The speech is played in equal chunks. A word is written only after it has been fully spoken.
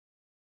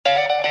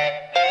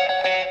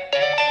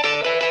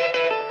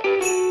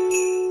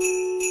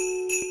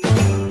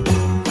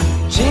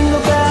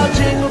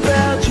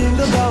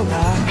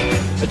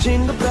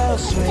jingle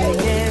bells swing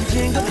and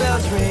jingle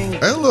bells ring.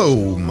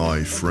 Hello,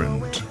 my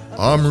friend.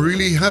 I'm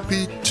really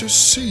happy to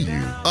see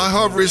you. I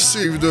have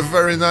received a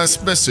very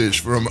nice message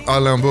from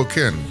Algam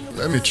Benelux.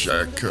 Let me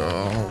check.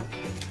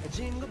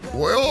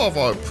 Where have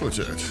I put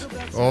it?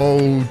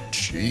 Oh,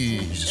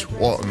 jeez,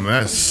 what a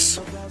mess.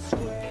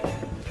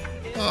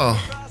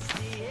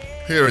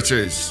 Here it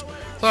is.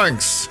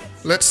 Thanks.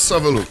 Let's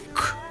have a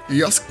look.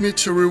 He asked me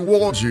to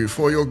reward you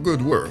for your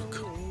good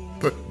work.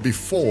 But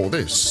before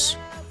this,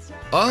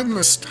 I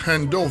must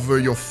hand over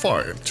your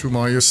file to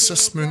my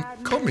assessment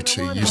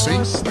committee, you see.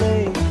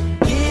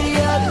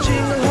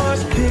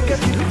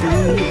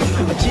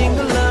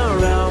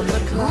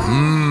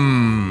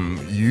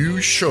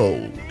 You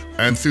showed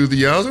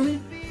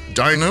enthusiasm,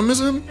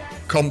 dynamism,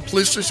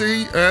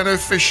 complicity, and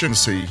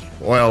efficiency.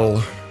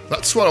 Well,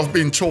 that's what I've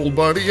been told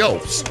by the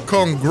elves.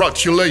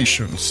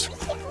 Congratulations.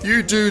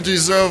 You do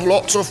deserve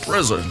lots of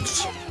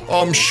presents.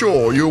 I'm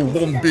sure you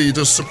won't be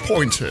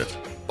disappointed.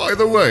 By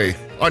the way,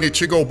 I need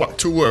to go back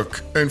to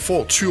work, and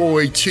for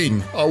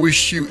 2018, I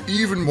wish you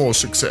even more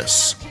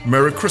success.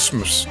 Merry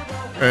Christmas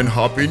and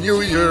Happy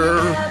New Year!